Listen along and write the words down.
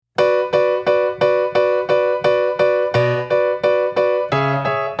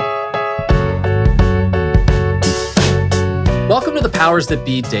Powers That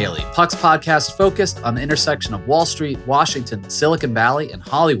Be Daily, Puck's podcast focused on the intersection of Wall Street, Washington, Silicon Valley, and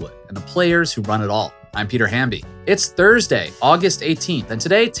Hollywood, and the players who run it all. I'm Peter Hamby. It's Thursday, August 18th, and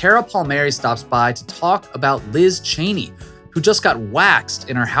today Tara Palmieri stops by to talk about Liz Cheney, who just got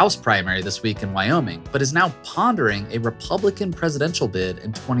waxed in her House primary this week in Wyoming, but is now pondering a Republican presidential bid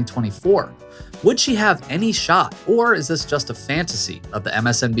in 2024. Would she have any shot, or is this just a fantasy of the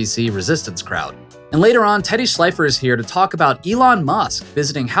MSNBC resistance crowd? And later on, Teddy Schleifer is here to talk about Elon Musk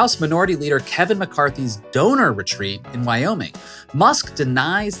visiting House Minority Leader Kevin McCarthy's donor retreat in Wyoming. Musk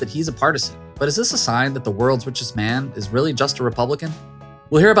denies that he's a partisan, but is this a sign that the world's richest man is really just a Republican?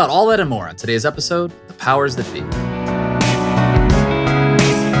 We'll hear about all that and more on today's episode, The Powers That Be.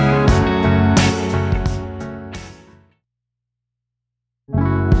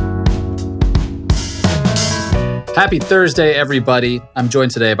 Happy Thursday, everybody. I'm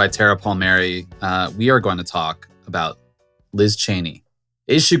joined today by Tara Palmieri. We are going to talk about Liz Cheney.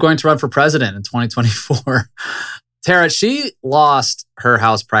 Is she going to run for president in 2024? Tara, she lost her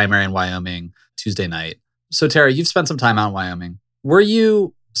House primary in Wyoming Tuesday night. So Tara, you've spent some time out in Wyoming. Were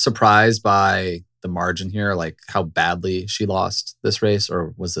you surprised by the margin here, like how badly she lost this race,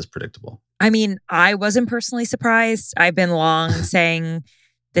 or was this predictable? I mean, I wasn't personally surprised. I've been long saying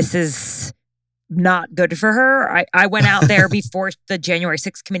this is not good for her. I went out there before the January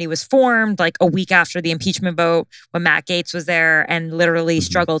 6th committee was formed, like a week after the impeachment vote, when Matt Gaetz was there, and literally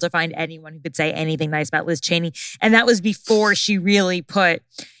struggled to find anyone who could say anything nice about Liz Cheney. And that was before she really put,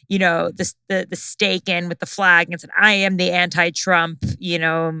 you know, the stake in with the flag and said, I am the anti-Trump, you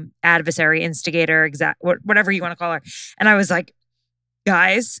know, adversary, instigator, whatever you want to call her. And I was like,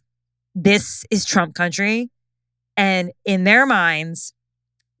 guys, this is Trump country. And in their minds,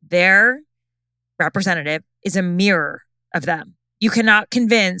 their representative is a mirror of them. You cannot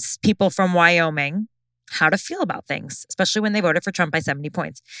convince people from Wyoming how to feel about things, especially when they voted for Trump by 70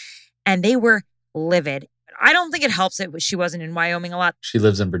 points. And they were livid. I don't think it helps that she wasn't in Wyoming a lot. She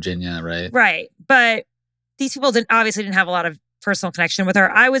lives in Virginia, right? Right. But these people obviously didn't have a lot of personal connection with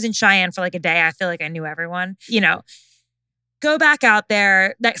her. I was in Cheyenne for like a day. I feel like I knew everyone. You know, go back out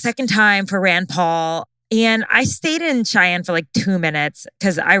there that second time for Rand Paul. And I stayed in Cheyenne for like 2 minutes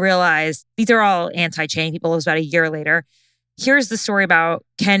because I realized these are all anti-Cheney people. It was about a year later. Here's the story about,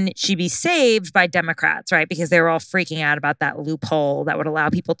 can she be saved by Democrats, right? Because they were all freaking out about that loophole that would allow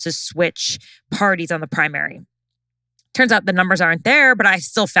people to switch parties on the primary. Turns out the numbers aren't there, but I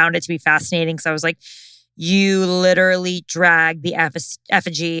still found it to be fascinating. So I was like, you literally dragged the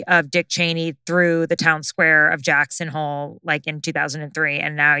effigy of Dick Cheney through the town square of Jackson Hole, like in 2003.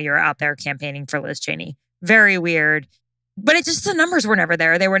 And now you're out there campaigning for Liz Cheney. Very weird. But it just, the numbers were never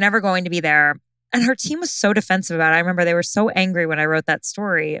there. They were never going to be there. And her team was so defensive about it. I remember they were so angry when I wrote that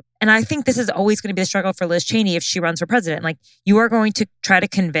story. And I think this is always going to be the struggle for Liz Cheney if she runs for president. Like, you are going to try to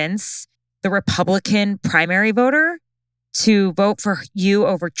convince the Republican primary voter to vote for you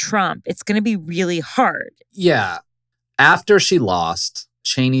over Trump. It's going to be really hard. Yeah. After she lost,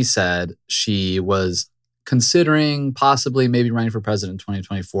 Cheney said she was considering possibly maybe running for president in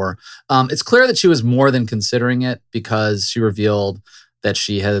 2024. It's clear that she was more than considering it because she revealed that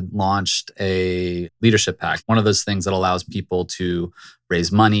she had launched a leadership PAC, one of those things that allows people to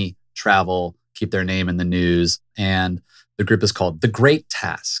raise money, travel, keep their name in the news. And the group is called The Great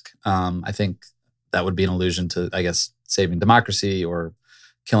Task. I think that would be an allusion to, I guess, saving democracy or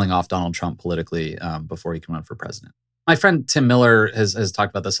killing off Donald Trump politically before he can run for president. My friend Tim Miller has talked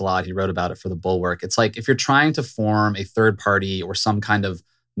about this a lot. He wrote about it for The Bulwark. It's like if you're trying to form a third party or some kind of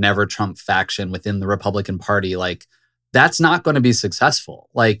never Trump faction within the Republican Party, like that's not going to be successful.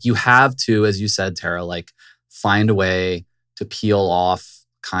 Like you have to, as you said, Tara, like find a way to peel off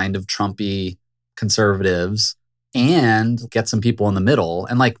kind of Trumpy conservatives and get some people in the middle.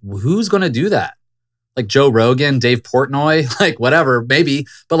 And like, who's going to do that? Like Joe Rogan, Dave Portnoy, like whatever, maybe,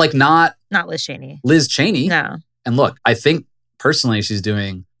 but like not Liz Cheney. Liz Cheney. No. And look, I think personally she's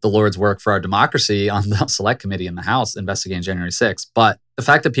doing the Lord's work for our democracy on the Select Committee in the House investigating January 6th. But the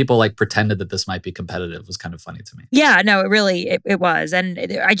fact that people like pretended that this might be competitive was kind of funny to me. Yeah, no, it was. And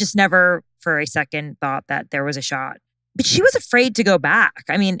I just never for a second thought that there was a shot. But she was afraid to go back.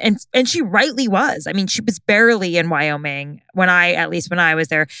 I mean, and she rightly was. I mean, she was barely in Wyoming when I was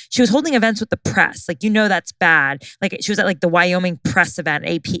there. She was holding events with the press. Like, you know, that's bad. Like, she was at like the Wyoming press event,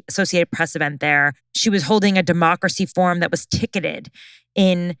 AP, Associated Press event there. She was holding a democracy forum that was ticketed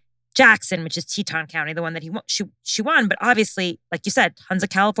in Jackson, which is Teton County, the one that she won. But obviously, like you said, tons of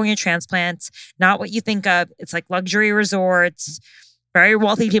California transplants, not what you think of. It's like luxury resorts, very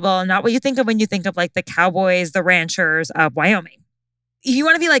wealthy people, not what you think of when you think of like the cowboys, the ranchers of Wyoming. If you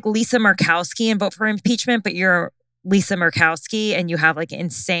want to be like Lisa Murkowski and vote for impeachment, but you're Lisa Murkowski and you have like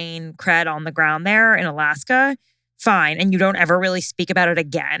insane cred on the ground there in Alaska, fine. And you don't ever really speak about it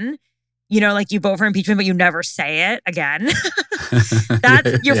again. You know, like you vote for impeachment, but you never say it again. You're fine.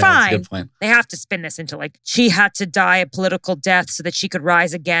 That's a good point. They have to spin this into like, she had to die a political death so that she could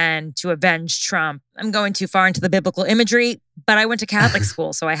rise again to avenge Trump. I'm going too far into the biblical imagery, but I went to Catholic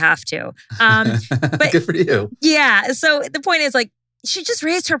school, so I have to. But good for you. Yeah. So the point is like, she just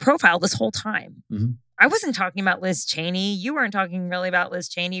raised her profile this whole time. Mm-hmm. I wasn't talking about Liz Cheney. You weren't talking really about Liz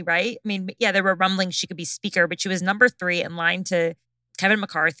Cheney, right? I mean, yeah, there were rumblings she could be speaker, but she was number 3 in line to Kevin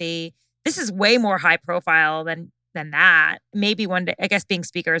McCarthy. This is way more high profile than that. Maybe one day, I guess being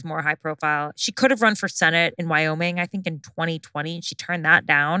speaker is more high profile. She could have run for Senate in Wyoming, I think in 2020, and she turned that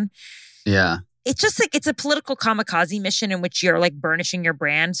down. Yeah. It's just like, it's a political kamikaze mission in which you're like burnishing your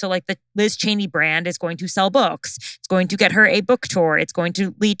brand. So like the Liz Cheney brand is going to sell books. It's going to get her a book tour. It's going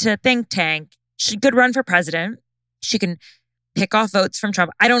to lead to a think tank. She could run for president. She can pick off votes from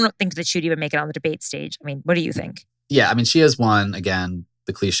Trump. I don't think that she'd even make it on the debate stage. I mean, what do you think? Yeah, I mean, she has won, again,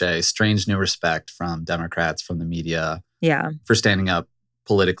 the cliche, strange new respect from Democrats, from the media. Yeah. For standing up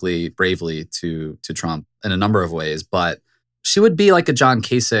politically, bravely to Trump in a number of ways. But she would be like a John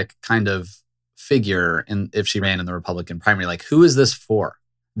Kasich kind of figure if she ran in the Republican primary. Like, who is this for?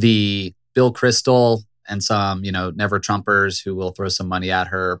 The Bill Kristol and some, never Trumpers who will throw some money at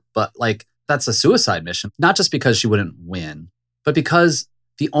her. But like, that's a suicide mission, not just because she wouldn't win, but because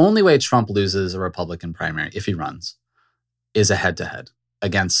the only way Trump loses a Republican primary, if he runs, is a head-to-head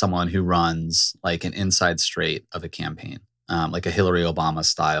against someone who runs like an inside straight of a campaign, like a Hillary Obama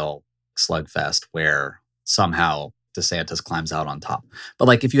style slugfest where somehow DeSantis climbs out on top. But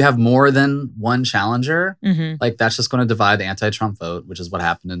like, if you have more than one challenger, like that's just going to divide the anti-Trump vote, which is what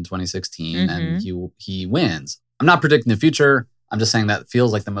happened in 2016, and he wins. I'm not predicting the future. I'm just saying that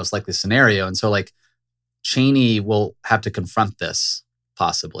feels like the most likely scenario. And so like Cheney will have to confront this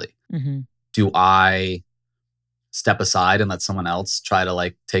possibly. Do I step aside and let someone else try to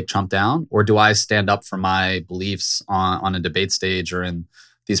like take Trump down? Or do I stand up for my beliefs on a debate stage or in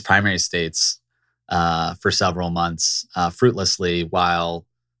these primary states for several months fruitlessly while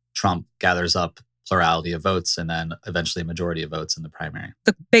Trump gathers up plurality of votes and then eventually a majority of votes in the primary?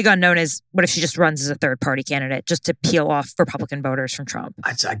 The big unknown is, what if she just runs as a third party candidate just to peel off Republican voters from Trump?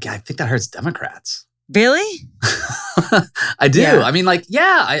 I think that hurts Democrats. Really? I do. Yeah. I mean, like,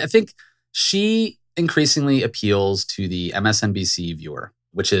 yeah, I think she increasingly appeals to the MSNBC viewer,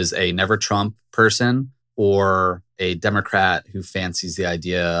 which is a never Trump person or a Democrat who fancies the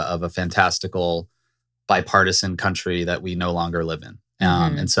idea of a fantastical bipartisan country that we no longer live in.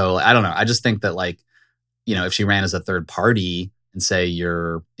 And so I don't know. I just think that like, if she ran as a third party and say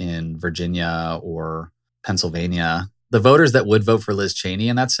you're in Virginia or Pennsylvania, the voters that would vote for Liz Cheney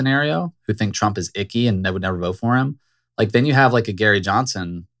in that scenario, who think Trump is icky and would never vote for him, like then you have like a Gary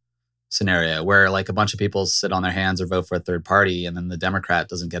Johnson scenario where like a bunch of people sit on their hands or vote for a third party and then the Democrat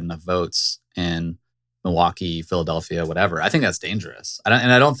doesn't get enough votes in Milwaukee, Philadelphia, whatever. I think that's dangerous.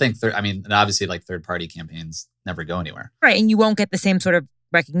 I don't think, and obviously like third party campaigns never go anywhere. Right. And you won't get the same sort of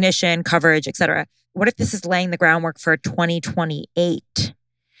recognition, coverage, et cetera. What if this is laying the groundwork for 2028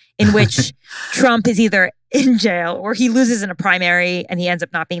 in which Trump is either in jail or he loses in a primary and he ends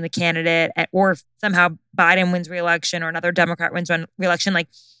up not being the candidate, or somehow Biden wins re-election or another Democrat wins re-election? Like,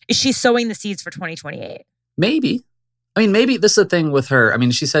 is she sowing the seeds for 2028? Maybe. I mean, maybe this is the thing with her. I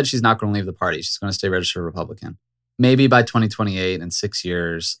mean, she said she's not going to leave the party. She's going to stay registered Republican. Maybe by 2028, in 6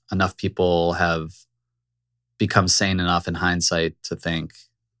 years, enough people have become sane enough in hindsight to think,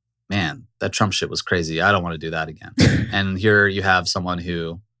 man, that Trump shit was crazy. I don't want to do that again. And here you have someone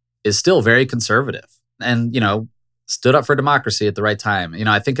who is still very conservative and, stood up for democracy at the right time.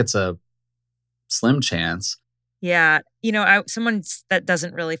 I think it's a slim chance. Yeah. Someone that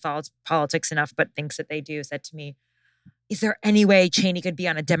doesn't really follow politics enough but thinks that they do said to me, is there any way Cheney could be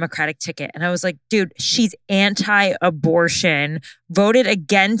on a Democratic ticket? And I was like, dude, she's anti-abortion, voted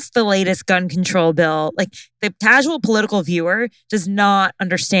against the latest gun control bill. Like, the casual political viewer does not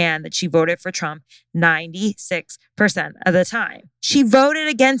understand that she voted for Trump 96% of the time. She voted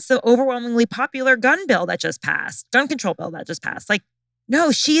against the overwhelmingly popular gun control bill that just passed. Like,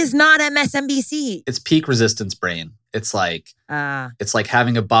 no, she is not MSNBC. It's peak resistance brain. It's like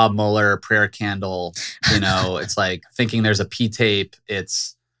having a Bob Mueller prayer candle. It's like thinking there's a P-tape.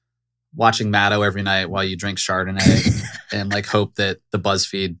 It's watching Maddow every night while you drink Chardonnay and like hope that the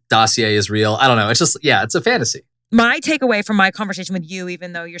BuzzFeed dossier is real. I don't know. It's just, it's a fantasy. My takeaway from my conversation with you,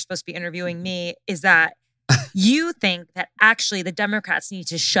 even though you're supposed to be interviewing me, is that you think that actually the Democrats need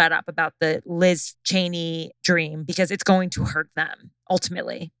to shut up about the Liz Cheney dream because it's going to hurt them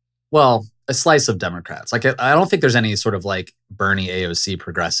ultimately. Well, a slice of Democrats. Like, I don't think there's any sort of like Bernie AOC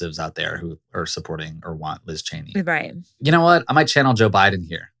progressives out there who are supporting or want Liz Cheney. Right. You know what? I might channel Joe Biden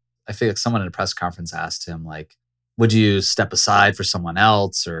here. I feel like someone in a press conference asked him, like, would you step aside for someone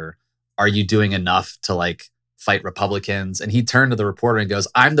else, or are you doing enough to like fight Republicans? And he turned to the reporter and goes,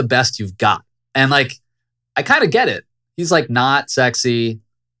 I'm the best you've got. And like, I kind of get it. He's like not sexy,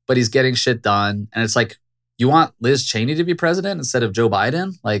 but he's getting shit done. And it's like, you want Liz Cheney to be president instead of Joe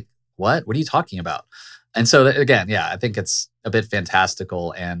Biden? Like, what? What are you talking about? And so again, yeah, I think it's a bit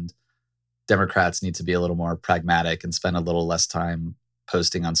fantastical, and Democrats need to be a little more pragmatic and spend a little less time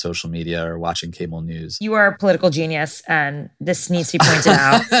posting on social media or watching cable news. You are a political genius, and this needs to be pointed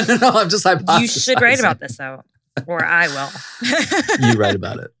out. No, I'm just hypothesizing. You should write about this, though, or I will. You write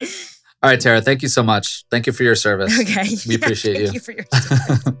about it. All right, Tara, thank you so much. Thank you for your service. Okay. We appreciate you. Thank you for your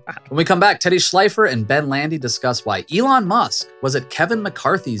service. When we come back, Teddy Schleifer and Ben Landy discuss why Elon Musk was at Kevin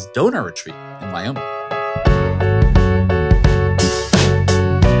McCarthy's donor retreat in Wyoming.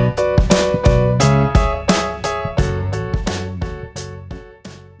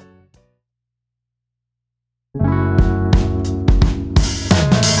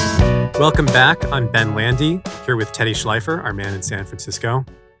 Welcome back. I'm Ben Landy, here with Teddy Schleifer, our man in San Francisco.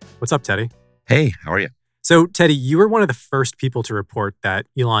 What's up, Teddy? Hey, how are you? So, Teddy, you were one of the first people to report that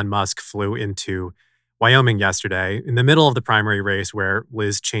Elon Musk flew into Wyoming yesterday in the middle of the primary race where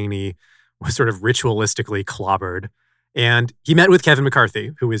Liz Cheney was sort of ritualistically clobbered. And he met with Kevin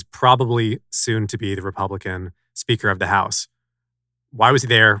McCarthy, who is probably soon to be the Republican Speaker of the House. Why was he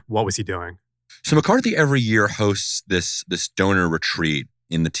there? What was he doing? So McCarthy every year hosts this donor retreat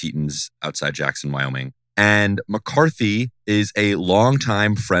in the Tetons outside Jackson, Wyoming. And McCarthy is a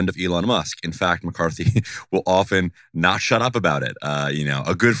longtime friend of Elon Musk. In fact, McCarthy will often not shut up about it.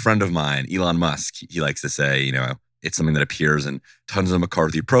 A good friend of mine, Elon Musk, he likes to say, it's something that appears in tons of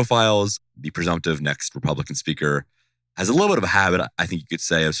McCarthy profiles. The presumptive next Republican speaker has a little bit of a habit, I think you could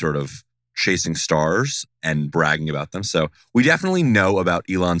say, of sort of chasing stars and bragging about them. So we definitely know about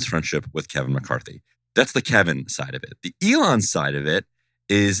Elon's friendship with Kevin McCarthy. That's the Kevin side of it. The Elon side of it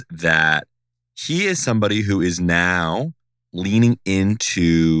is that he is somebody who is now leaning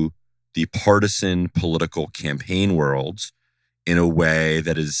into the partisan political campaign world in a way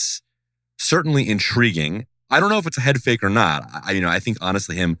that is certainly intriguing. I don't know if it's a head fake or not. I think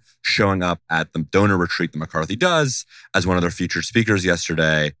honestly him showing up at the donor retreat that McCarthy does as one of their featured speakers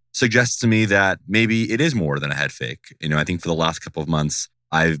yesterday suggests to me that maybe it is more than a head fake. I think for the last couple of months,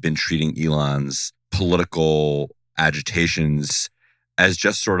 I've been treating Elon's political agitations as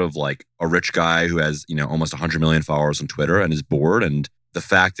just sort of like a rich guy who has, almost 100 million followers on Twitter and is bored. And the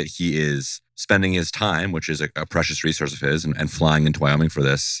fact that he is spending his time, which is a precious resource of his, and flying into Wyoming for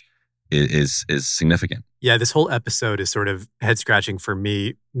this is significant. Yeah, this whole episode is sort of head-scratching for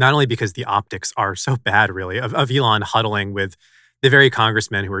me, not only because the optics are so bad, really, of Elon huddling with the very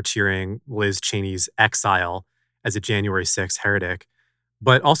congressmen who are cheering Liz Cheney's exile as a January 6th heretic,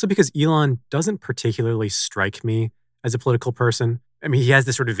 but also because Elon doesn't particularly strike me as a political person. I mean, he has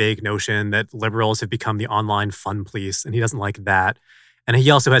this sort of vague notion that liberals have become the online fun police, and he doesn't like that. And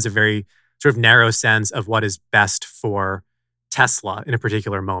he also has a very sort of narrow sense of what is best for Tesla in a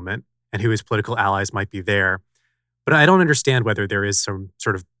particular moment and who his political allies might be there. But I don't understand whether there is some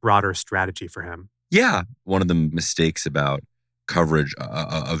sort of broader strategy for him. Yeah. One of the mistakes about coverage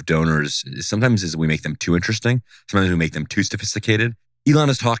of donors sometimes is we make them too interesting. Sometimes we make them too sophisticated.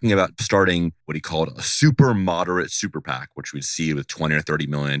 Elon is talking about starting what he called a super moderate super PAC, which we'd see with $20 or $30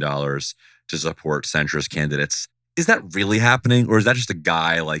 million to support centrist candidates. Is that really happening? Or is that just a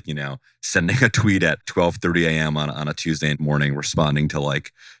guy sending a tweet at 12:30 a.m. on a Tuesday morning responding to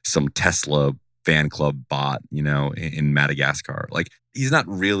like some Tesla fan club bot, in Madagascar? Like, he's not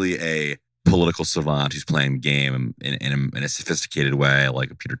really a political savant who's playing the game in a sophisticated way like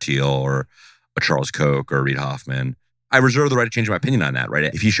a Peter Thiel or a Charles Koch or a Reid Hoffman. I reserve the right to change my opinion on that, right?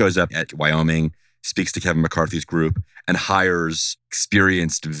 If he shows up at Wyoming, speaks to Kevin McCarthy's group, and hires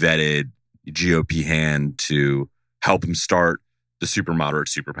experienced, vetted GOP hand to help him start the super moderate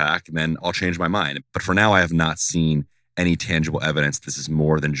super PAC, then I'll change my mind. But for now, I have not seen any tangible evidence this is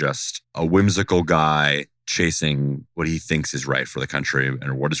more than just a whimsical guy chasing what he thinks is right for the country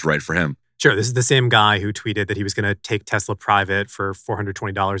and what is right for him. Sure, this is the same guy who tweeted that he was going to take Tesla private for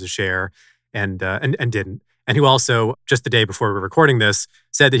 $420 a share and didn't. And who also, just the day before we were recording this,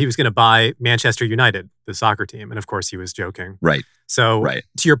 said that he was going to buy Manchester United, the soccer team. And of course, he was joking. Right. So right.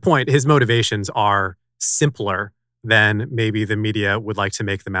 To your point, his motivations are simpler than maybe the media would like to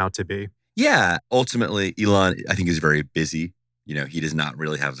make them out to be. Yeah. Ultimately, Elon, I think, is very busy. He does not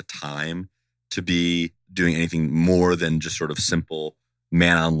really have the time to be doing anything more than just sort of simple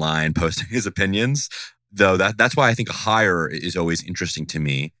man online posting his opinions. Though that's why I think a hire is always interesting to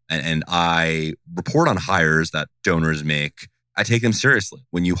me. And I report on hires that donors make. I take them seriously.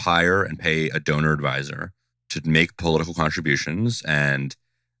 When you hire and pay a donor advisor to make political contributions and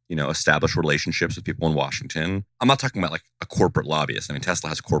establish relationships with people in Washington. I'm not talking about like a corporate lobbyist. I mean, Tesla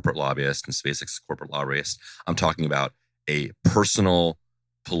has a corporate lobbyist and SpaceX has a corporate lobbyist. I'm talking about a personal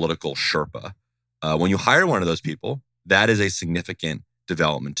political Sherpa. When you hire one of those people, that is a significant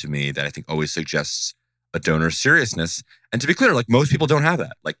development to me that I think always suggests a donor's seriousness. And to be clear, like most people don't have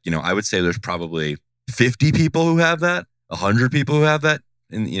that. Like, I would say there's probably 50 people who have that, 100 people who have that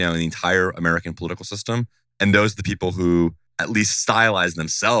in the entire American political system. And those are the people who at least stylize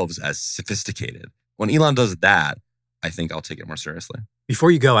themselves as sophisticated. When Elon does that, I think I'll take it more seriously. Before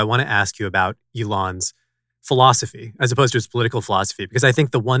you go, I want to ask you about Elon's philosophy as opposed to his political philosophy, because I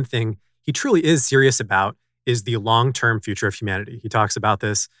think the one thing he truly is serious about is the long-term future of humanity. He talks about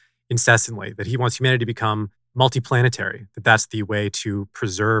this incessantly, that he wants humanity to become multiplanetary, that that's the way to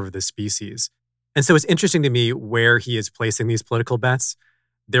preserve the species. And so it's interesting to me where he is placing these political bets.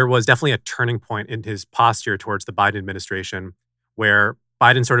 There was definitely a turning point in his posture towards the Biden administration where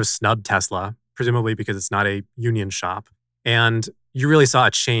Biden sort of snubbed Tesla, presumably because it's not a union shop. And you really saw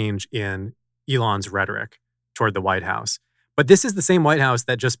a change in Elon's rhetoric toward the White House. But this is the same White House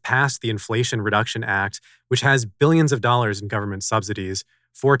that just passed the Inflation Reduction Act, which has billions of dollars in government subsidies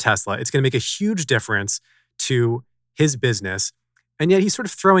for Tesla. It's going to make a huge difference to his business. And yet he's sort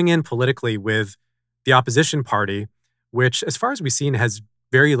of throwing in politically with the opposition party, which, as far as we've seen, has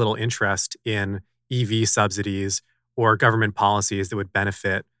very little interest in EV subsidies or government policies that would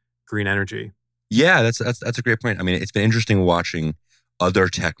benefit green energy. Yeah, that's a great point. I mean, it's been interesting watching other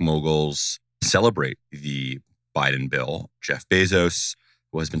tech moguls celebrate the Biden bill. Jeff Bezos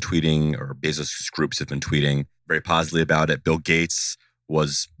has been tweeting, or Bezos groups have been tweeting very positively about it. Bill Gates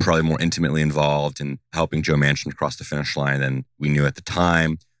was probably more intimately involved in helping Joe Manchin cross the finish line than we knew at the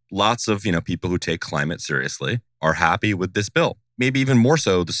time. Lots of people who take climate seriously are happy with this bill. Maybe even more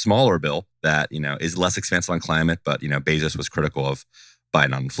so the smaller bill that is less expansive on climate, but Bezos was critical of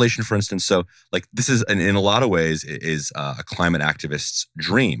Biden on inflation, for instance. So like this is in a lot of ways is a climate activist's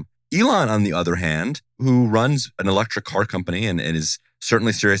dream. Elon, on the other hand, who runs an electric car company and is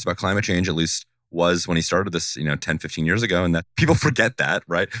certainly serious about climate change, at least was when he started this 10, 15 years ago, and that people forget that,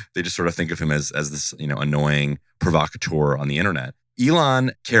 right? They just sort of think of him as this annoying provocateur on the internet.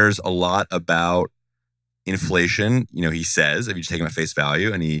 Elon cares a lot about inflation, he says, if you just take him at face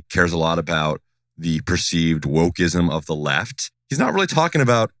value, and he cares a lot about the perceived wokeism of the left. He's not really talking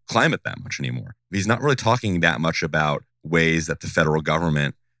about climate that much anymore. He's not really talking that much about ways that the federal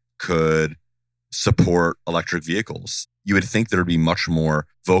government could support electric vehicles. You would think there would be much more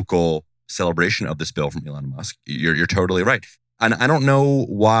vocal celebration of this bill from Elon Musk. You're totally right. And I don't know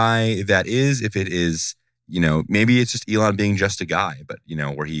why that is, if it is, maybe it's just Elon being just a guy, but,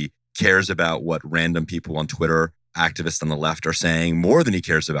 where he cares about what random people on Twitter, activists on the left are saying more than he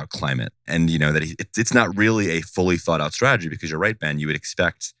cares about climate. And, that it's not really a fully thought out strategy, because you're right, Ben, you would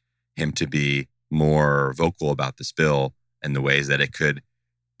expect him to be more vocal about this bill and the ways that it could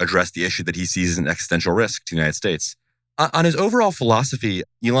address the issue that he sees as an existential risk to the United States. On his overall philosophy,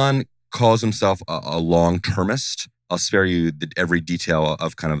 Elon calls himself a long-termist. I'll spare you every detail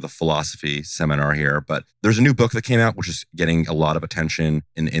of kind of the philosophy seminar here, but there's a new book that came out, which is getting a lot of attention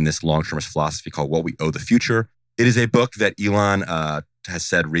in this long-termist philosophy called What We Owe the Future. It is a book that Elon has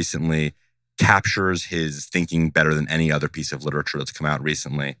said recently captures his thinking better than any other piece of literature that's come out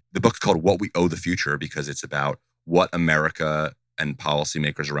recently. The book's called What We Owe the Future because it's about what America and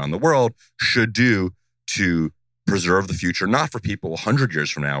policymakers around the world should do to preserve the future, not for people 100 years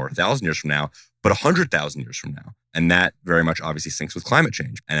from now or 1,000 years from now, but 100,000 years from now. And that very much obviously syncs with climate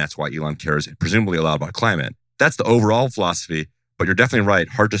change. And that's why Elon cares presumably a lot about climate. That's the overall philosophy, but you're definitely right.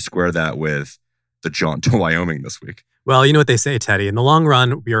 Hard to square that with the jaunt to Wyoming this week. Well, you know what they say, Teddy. In the long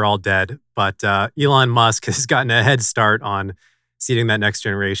run, we are all dead. But Elon Musk has gotten a head start on seeding that next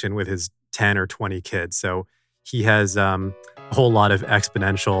generation with his 10 or 20 kids. So he has a whole lot of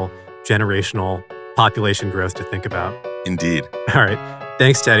exponential, generational population growth to think about. Indeed. All right.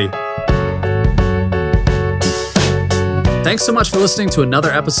 Thanks, Teddy. Thanks so much for listening to another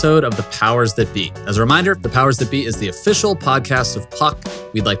episode of The Powers That Be. As a reminder, The Powers That Be is the official podcast of Puck.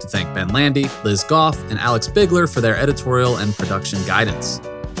 We'd like to thank Ben Landy, Liz Goff, and Alex Bigler for their editorial and production guidance.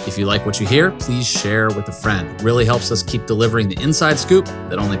 If you like what you hear, please share with a friend. It really helps us keep delivering the inside scoop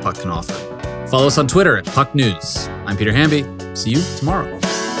that only Puck can offer. Follow us on Twitter at Puck News. I'm Peter Hamby. See you tomorrow.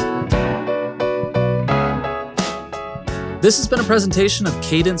 This has been a presentation of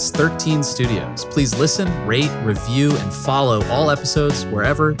Cadence 13 Studios. Please listen, rate, review, and follow all episodes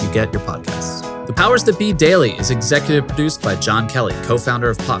wherever you get your podcasts. The Powers That Be Daily is executive produced by John Kelly, co-founder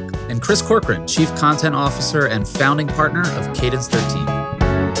of Puck, and Chris Corcoran, chief content officer and founding partner of Cadence 13.